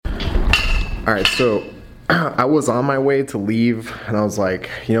All right, so I was on my way to leave, and I was like,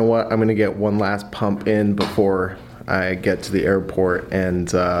 you know what? I'm going to get one last pump in before I get to the airport.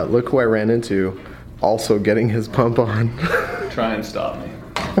 And look who I ran into, also getting his pump on. Try and stop me.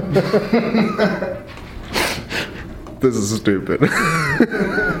 This is stupid.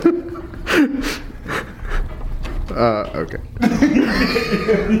 Okay.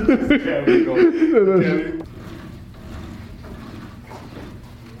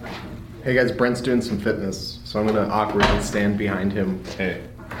 Hey guys, Brent's doing some fitness, so I'm gonna awkwardly stand behind him. Hey.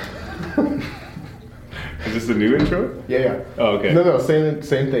 Is this the new intro? Yeah. Oh, okay. No, same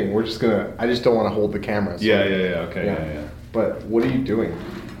thing. We're just gonna. I just don't want to hold the camera. So Okay, yeah. But what are you doing?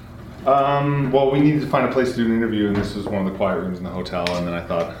 Well, we needed to find a place to do an interview, and this was one of the quiet rooms in the hotel, and then I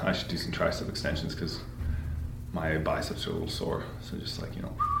thought I should do some tricep extensions because my biceps are a little sore. So just like, you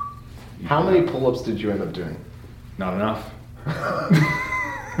know. How many pull-ups did you end up doing? Not enough.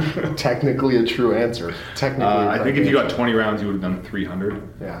 Technically a true answer. I think if you got 20 rounds, you would have done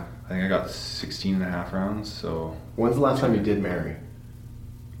 300. Yeah. I think I got 16 and a half rounds, so. When's the last time you did Mary?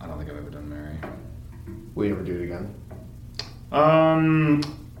 I don't think I've ever done Mary. Will you ever do it again? I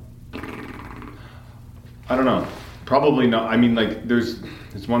don't know. Probably not. I mean, like, there's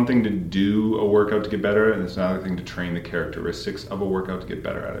one thing to do a workout to get better at, and there's another thing to train the characteristics of a workout to get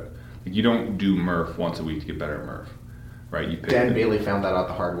better at it. Like, you don't do Murph once a week to get better at Murph, right? You pick Dan Bailey found that out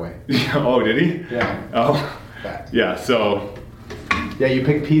the hard way. Oh, did he? Yeah. Oh, Fact. yeah. So. Yeah, you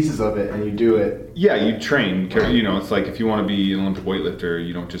pick pieces of it and you do it. Yeah, you train. You know, it's like if you want to be an Olympic weightlifter,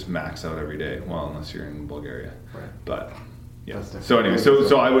 you don't just max out every day. Well, unless you're in Bulgaria. Right. But yeah. That's So anyway,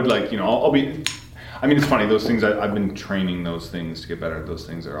 so I would like, you know, I'll be. I mean, it's funny. Those things I've been training those things to get better at. Those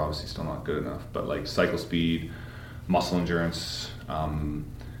things are obviously still not good enough. But like cycle speed, muscle endurance,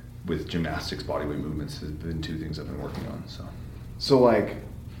 with gymnastics, bodyweight movements has been two things I've been working on. So like,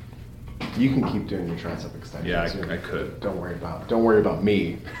 you can keep doing your tricep extensions. Yeah, I could. Don't worry about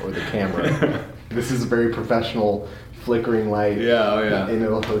me or the camera. This is a very professional, flickering light. Yeah. In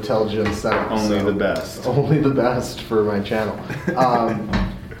a hotel gym setup. Only the best. Only the best for my channel.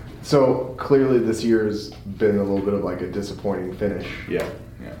 So clearly this year's been a little bit of like a disappointing finish. Yeah.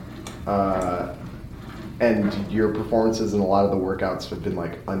 And your performances in a lot of the workouts have been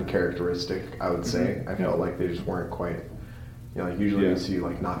like uncharacteristic, I would say. Mm-hmm. I felt like they just weren't quite, you know, like usually you see you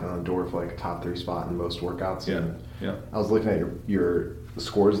like knocking on the door for like a top 3 spot in most workouts. And I was looking at your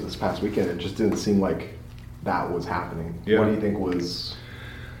scores this past weekend. It just didn't seem like that was happening. Yeah. What do you think was?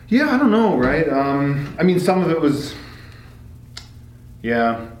 Yeah, I don't know, right? I mean, some of it was.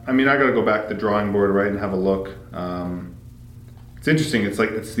 Yeah, I mean, I got to go back to the drawing board, right, and have a look. It's interesting. It's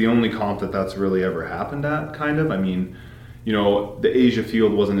like it's the only comp that's really ever happened at, kind of. I mean, you know, the Asia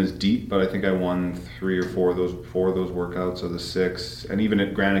field wasn't as deep, but I think I won 3 or 4 of those workouts, or the 6. And even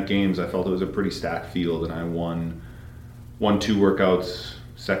at Granite Games, I felt it was a pretty stacked field, and I won 2 workouts,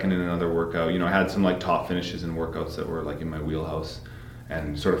 second in another workout. You know, I had some like top finishes in workouts that were like in my wheelhouse,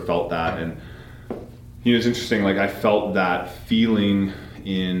 and sort of felt that. And you know, it's interesting. Like I felt that feeling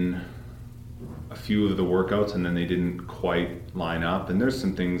in a few of the workouts, and then they didn't quite line up. And there's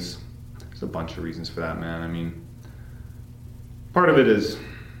some things. There's a bunch of reasons for that, man. I mean, part of it is,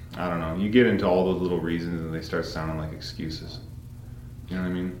 I don't know. You get into all those little reasons, and they start sounding like excuses. You know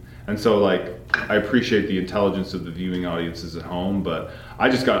what I mean? And so, like, I appreciate the intelligence of the viewing audiences at home, but I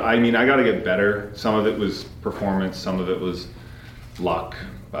got to get better. Some of it was performance, some of it was luck,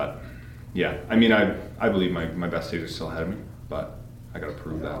 but yeah. I mean, I believe my best days are still ahead of me, but I got to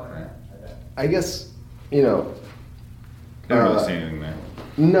prove that, right? I guess, you know. Can't really say anything there.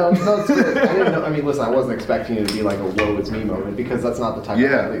 No, it's good. I didn't know. I mean, listen, I wasn't expecting it to be like a woe it's me moment, because that's not the type of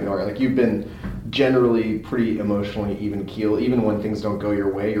athlete you are. Like, you've been generally pretty emotionally even keel. Even when things don't go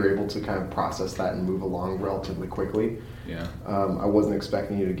your way, you're able to kind of process that and move along relatively quickly. Yeah. I wasn't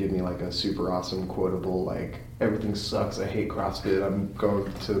expecting you to give me like a super awesome quotable, like, everything sucks, I hate CrossFit, I'm going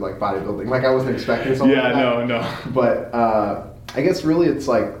to like bodybuilding. Like, I wasn't expecting something like that. No. But I guess really it's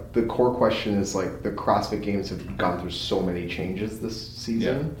like the core question is like the CrossFit Games have gone through so many changes this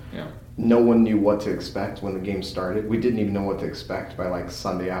season. Yeah. No one knew what to expect when the game started. We didn't even know what to expect by like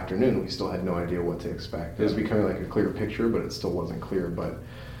Sunday afternoon. We still had no idea what to expect. It was becoming like a clear picture, but it still wasn't clear. But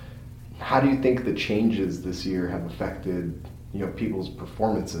how do you think the changes this year have affected, you know, people's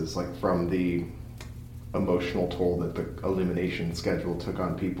performances, like from the emotional toll that the elimination schedule took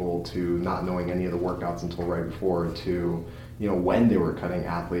on people, to not knowing any of the workouts until right before, to, you know, when they were cutting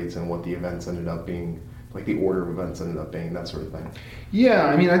athletes and what the events ended up being, like the order of events ended up being, that sort of thing? Yeah,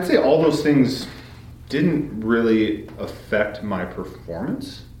 I mean, I'd say all those things didn't really affect my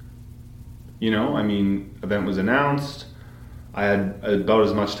performance. You know, I mean, event was announced. I had about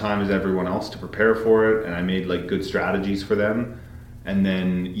as much time as everyone else to prepare for it, and I made like good strategies for them. And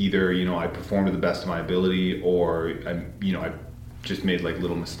then either, you know, I performed to the best of my ability, or I just made like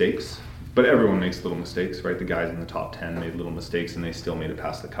little mistakes. But everyone makes little mistakes, right? The guys in the top 10 made little mistakes, and they still made it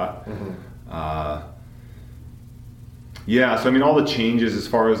past the cut. Yeah, so I mean, all the changes as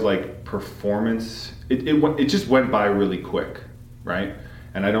far as like performance, it just went by really quick, right?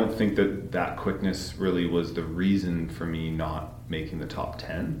 And I don't think that quickness really was the reason for me not making the top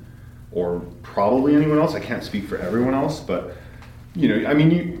 10, or probably anyone else. I can't speak for everyone else, but you know, I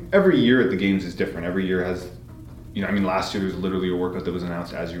mean, every year at the games is different. Every year has, you know, I mean, last year there was literally a workout that was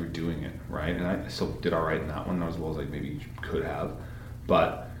announced as you were doing it, right? And I still did all right in that one, not as well as like maybe could have,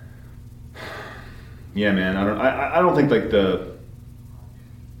 but yeah, man, I don't think like the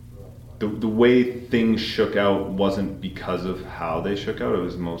way things shook out wasn't because of how they shook out. It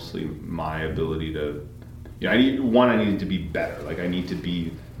was mostly my ability to, you know, I needed to be better. Like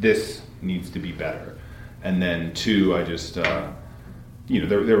this needs to be better, and then two, I just. You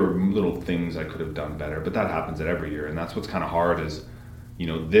know, there were little things I could have done better, but that happens at every year, and that's what's kind of hard is, you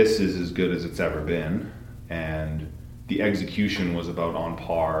know, this is as good as it's ever been, and the execution was about on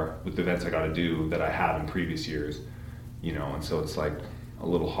par with the events I got to do that I have in previous years, you know, and so it's like a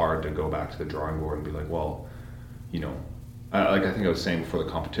little hard to go back to the drawing board and be like, well, you know, like I think I was saying before the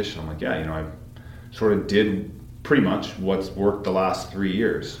competition, I'm like, yeah, you know, I sort of did pretty much what's worked the last 3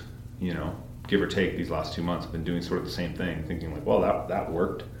 years, you know. Give or take these last 2 months, I've been doing sort of the same thing, thinking like, well, that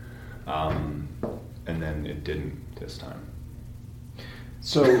worked, and then it didn't this time.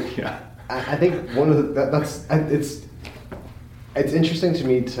 So yeah, I think one of the it's interesting to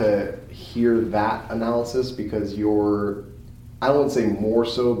me to hear that analysis, because I won't say more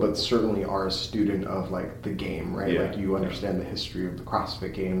so, but certainly are a student of like the game, right? Yeah. Like you understand the history of the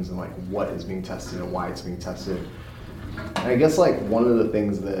CrossFit Games and like what is being tested and why it's being tested. And I guess like one of the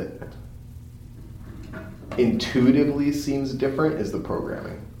things that intuitively seems different is the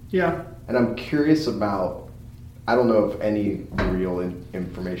programming. Yeah. And I'm curious about, I don't know if any real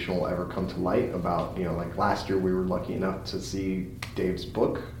information will ever come to light about, you know, like last year we were lucky enough to see Dave's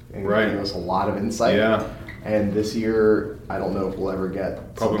book and gave us a lot of insight. Yeah. And this year, I don't know if we'll ever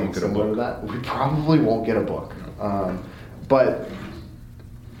get something similar to that. We probably won't get a book. But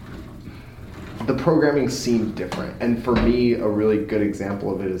the programming seemed different. And for me, a really good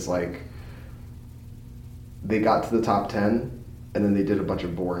example of it is like, they got to the top 10 and then they did a bunch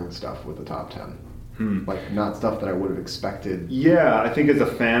of boring stuff with the top 10. Like not stuff that I would have expected. Yeah, I think as a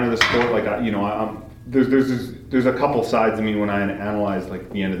fan of the sport, like, you know, there's a couple sides. I mean, when I analyze like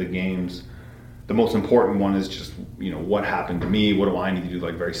the end of the games, the most important one is just, you know, what happened to me? What do I need to do?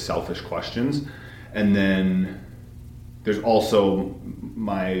 Like very selfish questions. And then there's also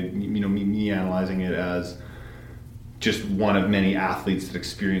my, you know, me analyzing it as just one of many athletes that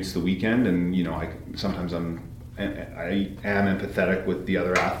experienced the weekend, and you know, I am empathetic with the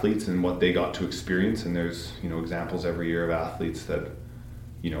other athletes and what they got to experience. And there's, you know, examples every year of athletes that,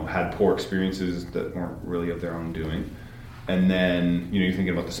 you know, had poor experiences that weren't really of their own doing. And then, you know, you're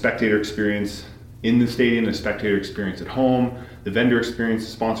thinking about the spectator experience in the stadium, the spectator experience at home, the vendor experience,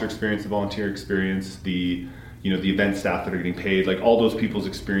 the sponsor experience, the volunteer experience, the, you know, the event staff that are getting paid, like all those people's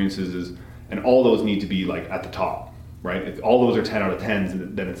experiences and all those need to be like at the top. Right? If all those are 10 out of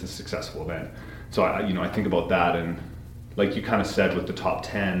 10s, then it's a successful event. So I think about that, and like you kind of said with the top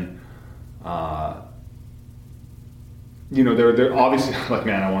 10, you know, they're obviously like,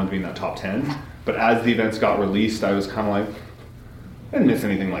 man, I wanted to be in that top 10. But as the events got released, I was kind of like, I didn't miss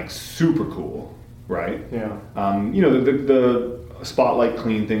anything like super cool, right? Yeah. You know, the spotlight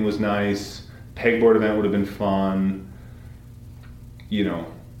clean thing was nice. Pegboard event would have been fun. You know.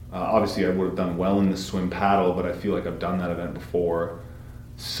 Obviously, I would have done well in the swim paddle, but I feel like I've done that event before.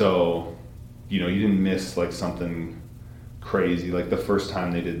 So, you know, you didn't miss like something crazy. Like the first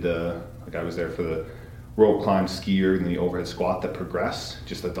time they did I was there for the rope climb, skier, and the overhead squat that progress.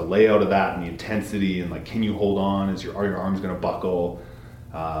 Just like the layout of that and the intensity and like, can you hold on? Are your arms going to buckle?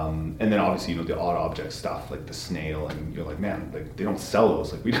 And then obviously, you know, the odd object stuff like the snail, and you're like, man, like they don't sell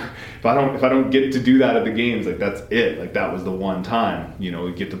those. Like if I don't get to do that at the games, like that's it. Like that was the one time, you know,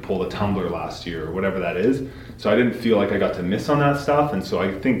 we get to pull the tumbler last year or whatever that is. So I didn't feel like I got to miss on that stuff. And so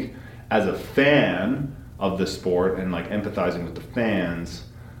I think as a fan of the sport and like empathizing with the fans,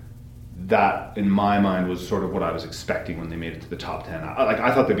 that in my mind was sort of what I was expecting when they made it to the top 10.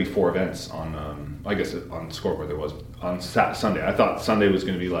 I thought there'd be 4 events on, I guess on Scoreboard there was on Sunday. I thought Sunday was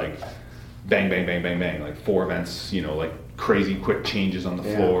going to be like bang, bang, bang, bang, bang, like 4 events, you know, like crazy quick changes on the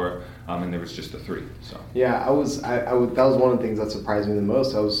floor. and there was just the 3. So Yeah, that was one of the things that surprised me the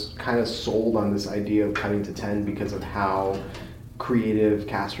most. I was kind of sold on this idea of cutting to 10 because of how creative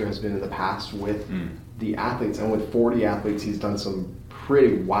Castro has been in the past with the athletes, and with 40 athletes, he's done some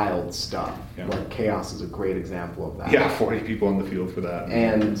pretty wild stuff. Yeah. Like Chaos is a great example of that. yeah, 40 people on the field for that.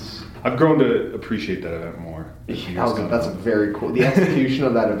 And I've grown to appreciate that event more. that's a very cool. The execution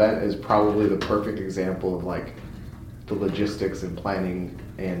of that event is probably the perfect example of like the logistics and planning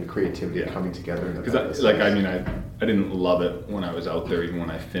and creativity coming together. Because I didn't love it when I was out there, even when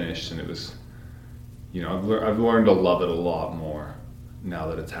I finished, and it was, I've learned to love it a lot more now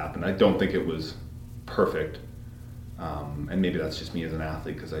that it's happened. I don't think it was perfect, and maybe that's just me as an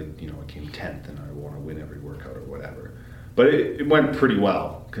athlete because I came 10th and I want to win every workout or whatever. But it went pretty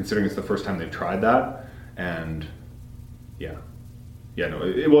well considering it's the first time they've tried that, and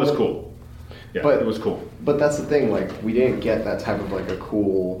it was cool. Yeah, but it was cool. But that's the thing, like we didn't get that type of like a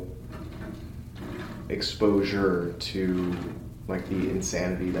cool exposure to like the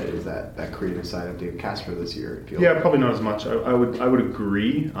insanity that is that creative side of Dave Castro this year. Yeah, probably not as much. I would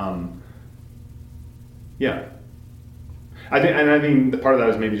agree. Yeah. I think part of that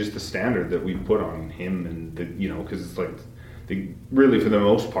is maybe just the standard that we put on him, and because it's like really for the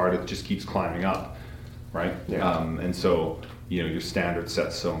most part it just keeps climbing up, right? Yeah. And so your standard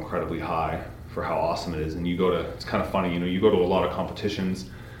set so incredibly high for how awesome it is, and it's kind of funny, you go to a lot of competitions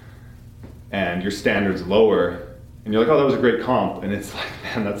and your standard's lower and you're like, oh, that was a great comp, and it's like,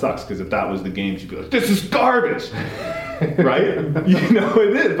 man, that sucks, because if that was the games you'd be like, this is garbage. Right? It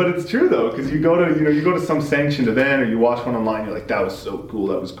is, but it's true though, because you go to some sanctioned event or you watch one online, you're like, that was so cool,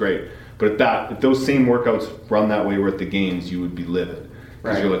 that was great. But if those same workouts run that way were at the games, you would be livid.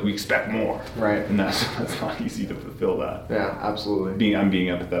 Because you're like, we expect more. Right. And that's not easy to fulfill that. Yeah, absolutely. I'm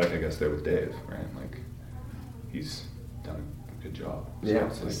being empathetic, I guess, there with Dave, right? Like, he's done a good job. Yeah,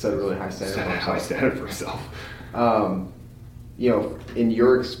 so he set a really high standard for himself. High standard for himself. In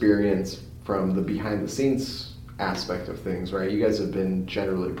your experience from the behind the scenes aspect of things, right? You guys have been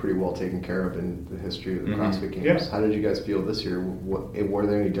generally pretty well taken care of in the history of the CrossFit Games. Yeah. How did you guys feel this year? Were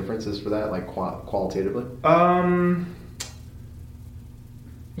there any differences for that, like qualitatively?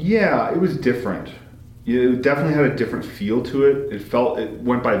 Yeah, it was different. It definitely had a different feel to it. It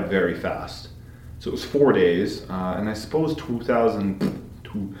went by very fast. So it was 4 days, and I suppose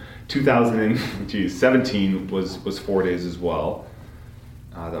 2017 was 4 days as well.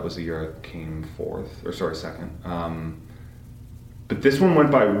 That was the year I came second. But this one went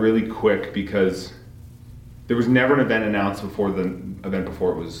by really quick because there was never an event announced before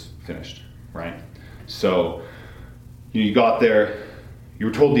it was finished, right? So you got there, you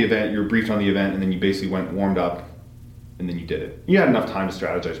were told the event, you were briefed on the event, and then you basically warmed up, and then you did it. You had enough time to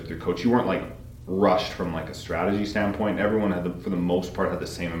strategize with your coach. You weren't like rushed from like a strategy standpoint. Everyone for the most part, had the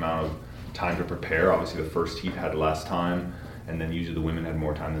same amount of time to prepare. Obviously, the first heat had less time, and then usually the women had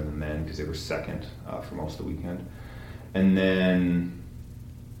more time than the men because they were second for most of the weekend. And then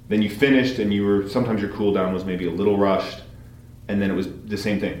you finished, and sometimes your cool down was maybe a little rushed, and then it was the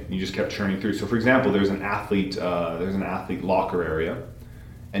same thing. You just kept churning through. So, for example, there's an athlete locker area,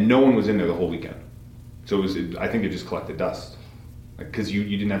 and no one was in there the whole weekend. So I think it just collected dust. Because you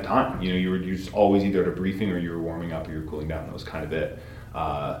didn't have time. You were just always either at a briefing or you were warming up or you were cooling down. That was kind of it.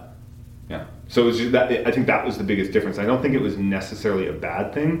 Yeah. So it was just that. I think that was the biggest difference. I don't think it was necessarily a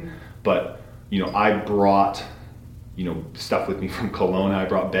bad thing, but I brought stuff with me from Kelowna. I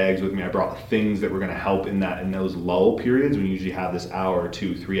brought bags with me. I brought things that were going to help in those lull periods when you usually have this hour or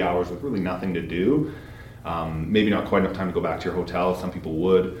 2, 3 hours with really nothing to do. Maybe not quite enough time to go back to your hotel. Some people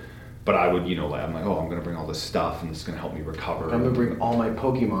would. But I would, I'm like, I'm going to bring all this stuff, and this is going to help me recover. I'm going to bring all my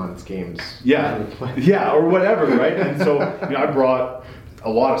Pokemon's games. Yeah, or whatever, right? And so, I brought a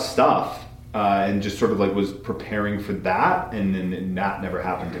lot of stuff, and just sort of like was preparing for that, and then that never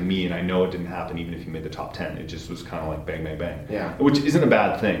happened to me, and I know it didn't happen even if you made the top 10. It just was kind of like bang, bang, bang. Yeah. Which isn't a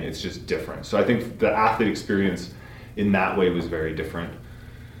bad thing. It's just different. So I think the athlete experience in that way was very different.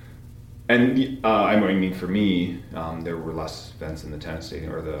 And for me, there were less events in the tennis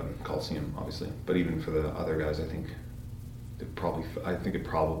stadium or the Coliseum, obviously. But even for the other guys, I think it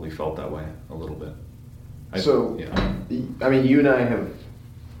probably felt that way a little bit. You and I have,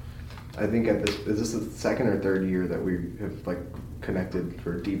 I think is this the second or third year that we have like connected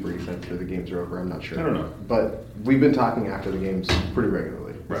for a debrief after the games are over? I'm not sure. I don't know. But we've been talking after the games pretty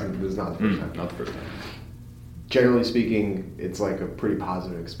regularly. Right. This is not the first time. Not the first time. Generally speaking, it's like a pretty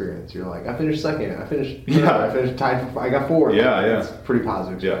positive experience. You're like, I finished second. I finished tied. I got fourth. Yeah. It's a pretty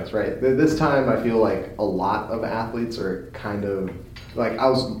positive experience, right? This time, I feel like a lot of athletes are kind of like I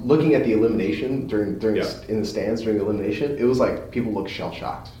was looking at the elimination during Yeah. in the stands during the elimination. It was like people looked shell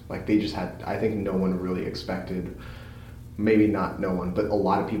shocked. Like they just had. I think no one really expected. Maybe not no one, but a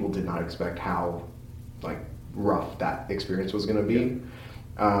lot of people did not expect how like rough that experience was going to be.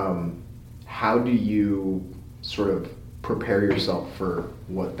 How do you sort of prepare yourself for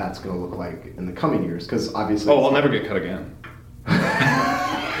what that's going to look like in the coming years? Because obviously, Oh, I'll never get cut again.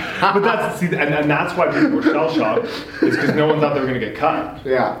 But and that's why people were shell shocked, is because no one thought they were going to get cut.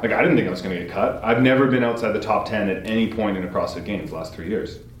 Yeah. Like I didn't think I was going to get cut. I've never been outside the top 10 at any point in a CrossFit Games the last 3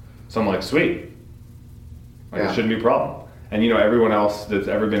 years. So I'm like, sweet. Like Yeah. it shouldn't be a problem. And everyone else that's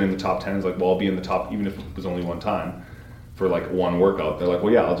ever been in the top 10 is like, well, I'll be in the top, even if it was only one time for like one workout. They're like,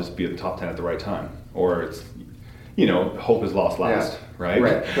 well, yeah, I'll just be at the top 10 at the right time. Or it's, hope is lost last, right?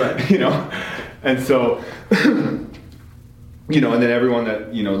 Right. And so, and then everyone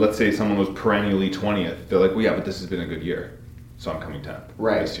that, let's say someone was perennially 20th, they're like, well, yeah, but this has been a good year, so I'm coming 10th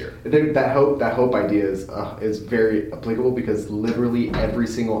this year. That hope idea is very applicable because literally every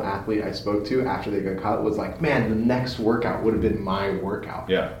single athlete I spoke to after they got cut was like, man, the next workout would have been my workout.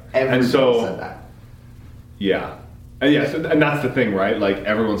 Yeah. Everyone said that. Yeah. And that's the thing, right? Like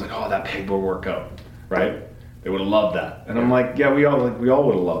everyone's like, oh, that pegboard workout, right? They would have loved that. And I'm like, yeah, we all would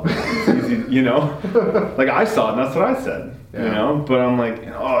have loved it. It's easy, Like I saw it and that's what I said, But I'm like,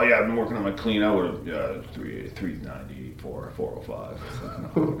 oh yeah, I've been working on my clean. I would have 390, 405. It's like, no,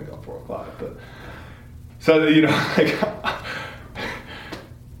 I would have got 405. But so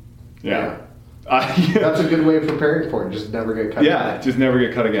That's a good way of preparing for it. Just never get cut. Yeah, just never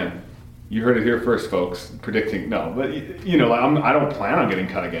get cut again. You heard it here first, folks. Predicting no, but I don't plan on getting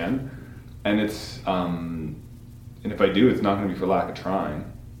cut again, and it's and if I do, it's not going to be for lack of trying.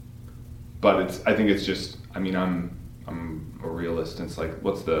 But I think it's just. I mean, I'm a realist. And it's like,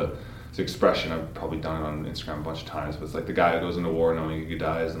 what's the expression? I've probably done it on Instagram a bunch of times, but it's like the guy that goes into war knowing he could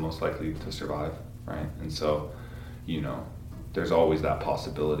die is the most likely to survive, right? And so, there's always that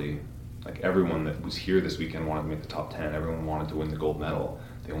possibility. Like everyone that was here this weekend wanted to make the top 10. Everyone wanted to win the gold medal.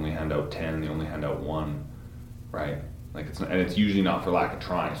 They only hand out 10. They only hand out 1, right? Like it's usually not for lack of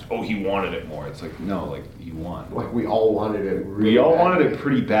trying. It's, oh, he wanted it more. It's like no, like he won. Like we all wanted it. Really we all bad. wanted it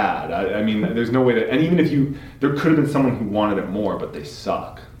pretty bad. I mean, there's no way to. And even if there could have been someone who wanted it more, but they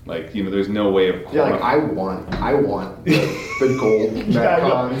suck. Like there's no way of. Yeah, like I want the gold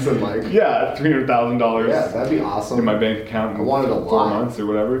Metcons and like. Yeah, $300,000. Yeah, that'd be awesome. In my bank account. I wanted a 4 lot. months or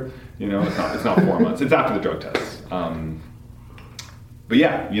whatever. It's not 4 months. It's after the drug test. But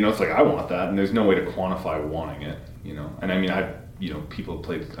yeah, it's like I want that, and there's no way to quantify wanting it, And I mean, people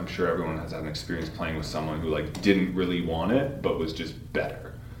played. I'm sure everyone has had an experience playing with someone who like didn't really want it, but was just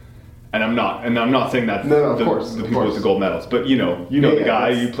better. And I'm not saying that of the course, people with the gold medals, but the guy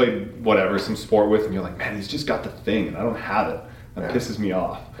you played whatever some sport with, and you're like, man, he's just got the thing, and I don't have it. That pisses me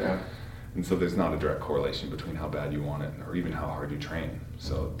off. Yeah. And so there's not a direct correlation between how bad you want it or even how hard you train.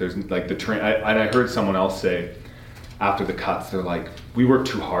 So there's like the train. I heard someone else say after the cuts, they're like, we worked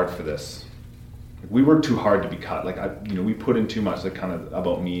too hard for this. We worked too hard to be cut. Like we put in too much. Like kind of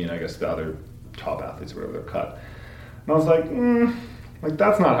about me and I guess the other top athletes or whatever they're cut. And I was like, like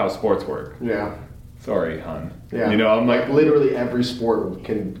that's not how sports work. Yeah. Sorry, hun. Yeah. I'm like literally every sport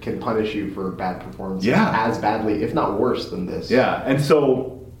can punish you for bad performance. Yeah. As badly, if not worse than this. Yeah, and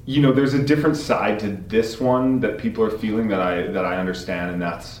so. There's a different side to this one that people are feeling that I understand, and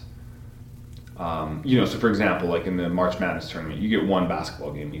that's, so for example, like in the March Madness tournament, you get one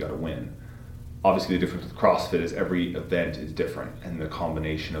basketball game, you got to win. Obviously, the difference with CrossFit is every event is different, and the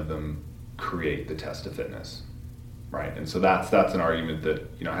combination of them create the test of fitness, right? And so that's an argument that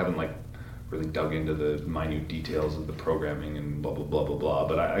I haven't like really dug into the minute details of the programming and blah blah blah blah blah,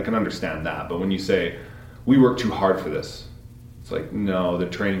 but I can understand that. But when you say we work too hard for this. It's like, no, the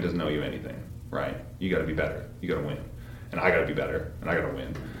training doesn't know you anything, right? You got to be better. You got to win. And I got to be better. And I got to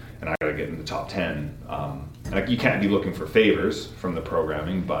win. And I got to get in the top 10. And you can't be looking for favors from the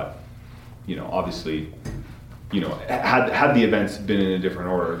programming, but, obviously, had the events been in a different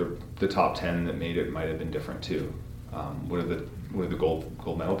order, the top 10 that made it might have been different too. Would the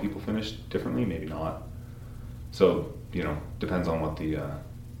gold medal people finish differently? Maybe not. So, depends on what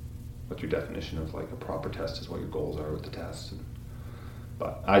your definition of like a proper test is, what your goals are with the test.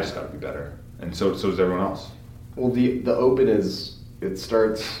 But I just got to be better, and so does everyone else. Well, the Open it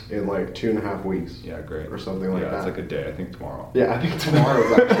starts in like 2.5 weeks. Yeah, great. Or something like that. Yeah, it's like a day. I think tomorrow. Yeah, I think tomorrow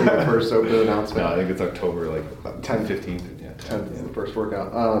is actually the first Open announcement. No, I think it's October 10th, 15th. Yeah, 10th is the first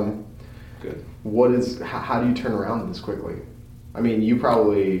workout. Good. How do you turn around this quickly? I mean, you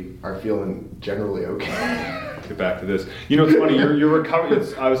probably are feeling generally okay. get back to this. You know, it's funny. You're recovering.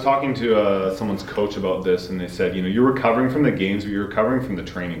 I was talking to someone's coach about this, and they said, you know, you're recovering from the games, but you're recovering from the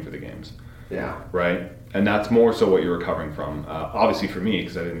training for the games. Yeah. Right. And that's more so what you're recovering from. Obviously for me,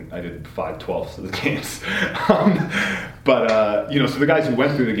 because I did 5/12 of the games. But you know, so the guys who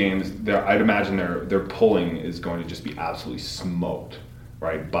went through the games, I'd imagine their pulling is going to just be absolutely smoked.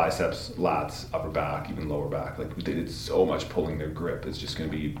 Right, biceps, lats, upper back, even lower back. Like they did so much pulling, their grip is just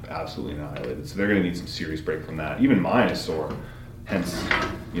going to be absolutely annihilated. So they're going to need some serious break from that. Even mine is sore, hence,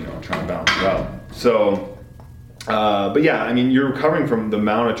 you know, trying to balance it out. So, but yeah, I mean, you're recovering from the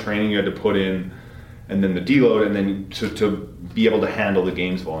amount of training you had to put in, and then the deload, and then to be able to handle the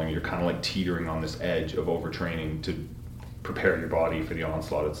games volume. You're kind of like teetering on this edge of overtraining to prepare your body for the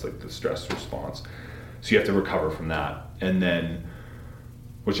onslaught. It's like the stress response. So you have to recover from that, and then,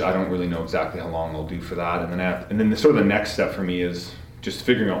 which I don't really know exactly how long I'll do for that. And then the sort of the next step for me is just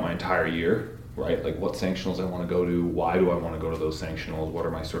figuring out my entire year, right? Like what sanctionals I want to go to, why do I want to go to those sanctionals, what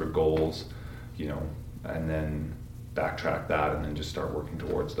are my sort of goals, you know, and then backtrack that and then just start working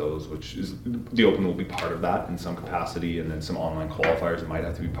towards those, which is, the Open will be part of that in some capacity, and then some online qualifiers might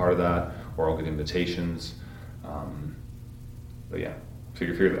have to be part of that, or I'll get invitations. But yeah,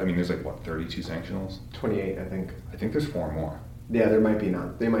 figure, I mean, there's like, what, 32 sanctionals? 28, I think. I think there's 4 more. Yeah, they might be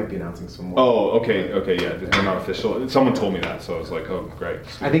announcing some more. Oh, okay, yeah, they're not official. Someone told me that, so I was like, oh, great.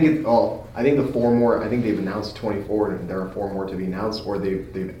 I think the 4 more. I think they've announced 24, and there are 4 more to be announced, or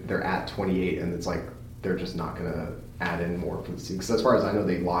they're at 28, and it's like they're just not gonna add in more for the season. Because as far as I know,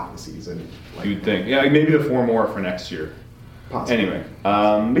 they locked the season. Like, you'd think, yeah, maybe the 4 more for next year. Possibly. Anyway,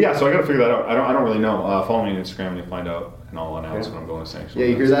 but yeah, so I got to figure that out. I don't really know. Follow me on Instagram and you'll find out, and I'll announce when I'm going to sanctional. Yeah,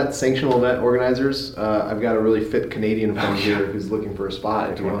 you hear that, sanctional event organizers? I've got a really fit Canadian friend here who's looking for a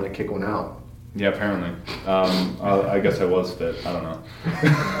spot if you want to kick one out. Yeah, apparently. I guess I was fit. I don't know.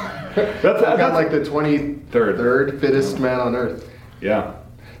 I've got like the 23rd fittest man on earth. Yeah.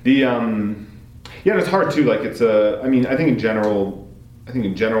 Yeah, and it's hard too. Like I mean, I think in general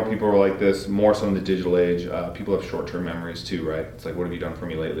people are like this, more so in the digital age. People have short-term memories too, right? It's like, what have you done for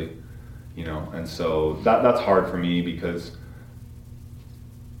me lately? You know, and so that's hard for me because,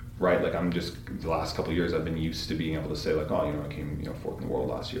 right, like I'm just, the last couple of years I've been used to being able to say like, oh, you know, I came, you know, 4th in the world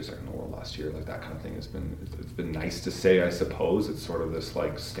last year, 2nd in the world last year, like that kind of thing it's been nice to say, I suppose. It's sort of this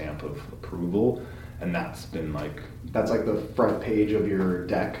like stamp of approval, and that's been like... That's like the front page of your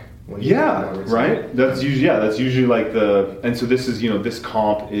deck. Yeah, right? That's usually like and so this is, you know, this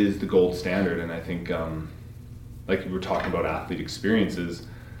comp is the gold standard, and I think, like we were talking about athlete experiences,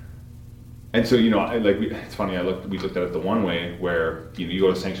 and so, you know, it's funny, we looked at it the one way where, you know, you go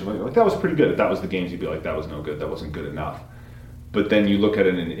to sanctions, like that was pretty good. If that was the games, you'd be like, that was no good, that wasn't good enough. But then you look at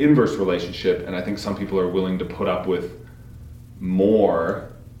it in an inverse relationship, and I think some people are willing to put up with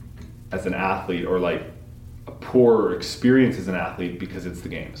more as an athlete, or like a poorer experience as an athlete, because it's the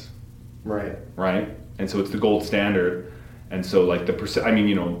games. Right? And so it's the gold standard. And so like I mean,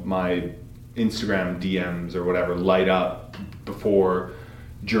 you know, my Instagram DMs or whatever light up before,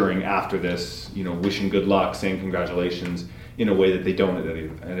 during, after this, you know, wishing good luck, saying congratulations, in a way that they don't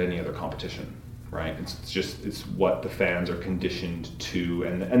at any other competition, right? It's what the fans are conditioned to,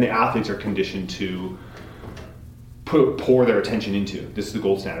 and the athletes are conditioned to pour their attention into. This is the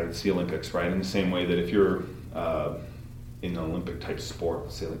gold standard. It's the Olympics, right? In the same way that if you're in an Olympic type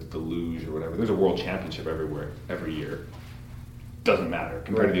sport, say like the luge or whatever, there's a world championship every year. Doesn't matter.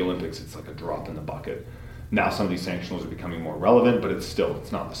 Compared to the Olympics, it's like a drop in the bucket. Now some of these sanctionals are becoming more relevant, but it's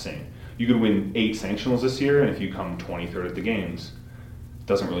not the same. You could win 8 sanctionals this year, and if you come 23rd at the games, it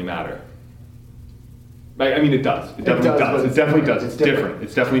doesn't really matter. I mean, it does. It definitely does. It definitely does. It's different.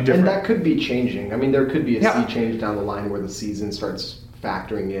 It's definitely different. And that could be changing. I mean, there could be a sea change down the line where the season starts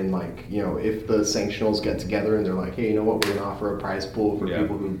factoring in, like, you know, if the sanctionals get together and they're like, hey, you know what, we're going to offer a prize pool for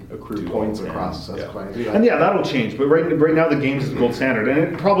people who accrue points across subsequent. And that'll change. But right now the games is the gold standard, and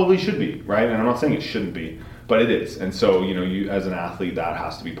it probably should be, right? And I'm not saying it shouldn't be, but it is. And so, you know, you as an athlete, that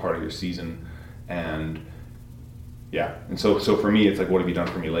has to be part of your season. And yeah, and so for me, it's like, what have you done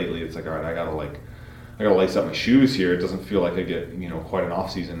for me lately? It's like, all right, I gotta lace up my shoes here. It doesn't feel like I get, you know, quite an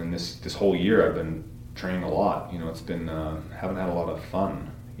off season. And this whole year I've been training a lot. You know, it's been haven't had a lot of fun.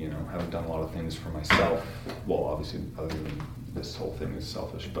 You know, haven't done a lot of things for myself. Well, obviously, other than this whole thing is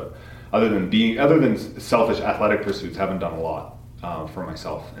selfish, but other than selfish athletic pursuits, haven't done a lot for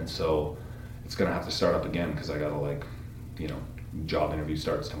myself. And so it's gonna have to start up again, because I gotta, like, you know, job interview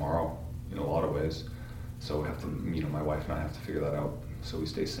starts tomorrow in a lot of ways. So we have to, you know, my wife and I have to figure that out, so we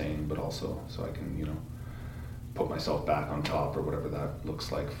stay sane, but also so I can, you know, put myself back on top, or whatever that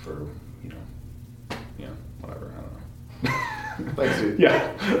looks like for, you know, yeah, whatever, I don't know. Thanks, dude.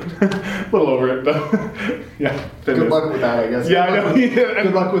 Yeah. A little over it, but yeah. Good Fitness. luck with that, I guess. Yeah, I know. Yeah.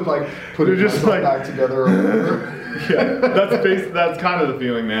 Good luck with like putting You're just myself like- back together or whatever. Yeah, that's kind of the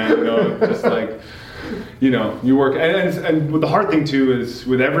feeling, man. You know, just like, you know, you work, and the hard thing too is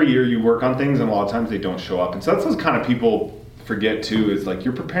with every year you work on things, and a lot of times they don't show up, and so that's what kind of people forget too. Is like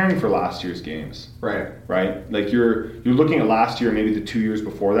you're preparing for last year's games, Right. Like you're looking at last year, maybe the 2 years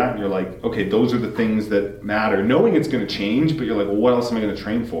before that, and you're like, okay, those are the things that matter. Knowing it's going to change, but you're like, well, what else am I going to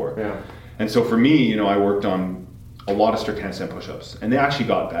train for? Yeah. And so for me, you know, I worked on a lot of strict handstand push-ups, and they actually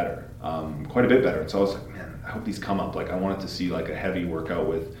got better, quite a bit better. And so I was like, man, I hope these come up. Like I wanted to see like a heavy workout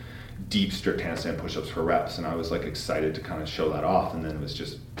with deep strict handstand push-ups for reps, and I was like excited to kind of show that off. And then it was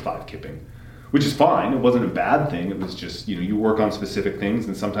just 5 kipping, which is fine. It wasn't a bad thing. It was just, you know, you work on specific things,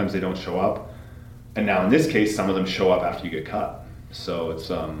 and sometimes they don't show up. And now in this case, some of them show up after you get cut. So it's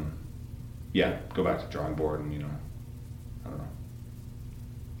yeah, go back to the drawing board, and you know, I don't know.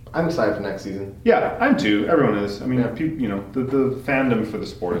 I'm excited for next season. Yeah, I'm too. Everyone is. I mean, Yeah. you know, the fandom for the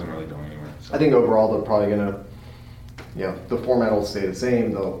sport isn't really going anywhere. So. I think overall they're probably gonna, you know, the format will stay the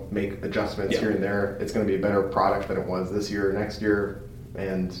same. They'll make adjustments Yeah. here and there. It's going to be a better product than it was this year or next year,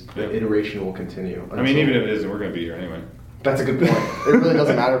 and the Yeah. iteration will continue. I mean, even if it isn't, we're going to be here anyway. That's a good point. It really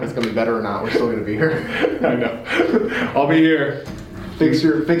doesn't matter if it's going to be better or not. We're still going to be here. I know. I'll be here. Fix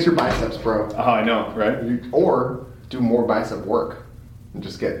your biceps, bro. Oh, I know, right? Or do more bicep work and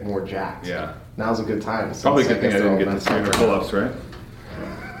just get more jacked. Yeah. Now's a good time. since Probably a good thing guess I they're didn't all get the messed up 300 right pull-ups, right?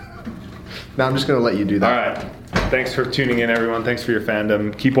 now. I'm just going to let you do All that. right. Thanks for tuning in, everyone. Thanks for your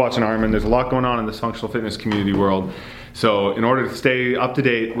fandom. Keep watching Armin. There's a lot going on in this functional fitness community world. So in order to stay up to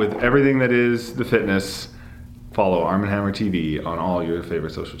date with everything that is the fitness, follow Armin Hammer TV on all your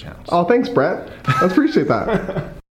favorite social channels. Oh, thanks, Brett. I appreciate that.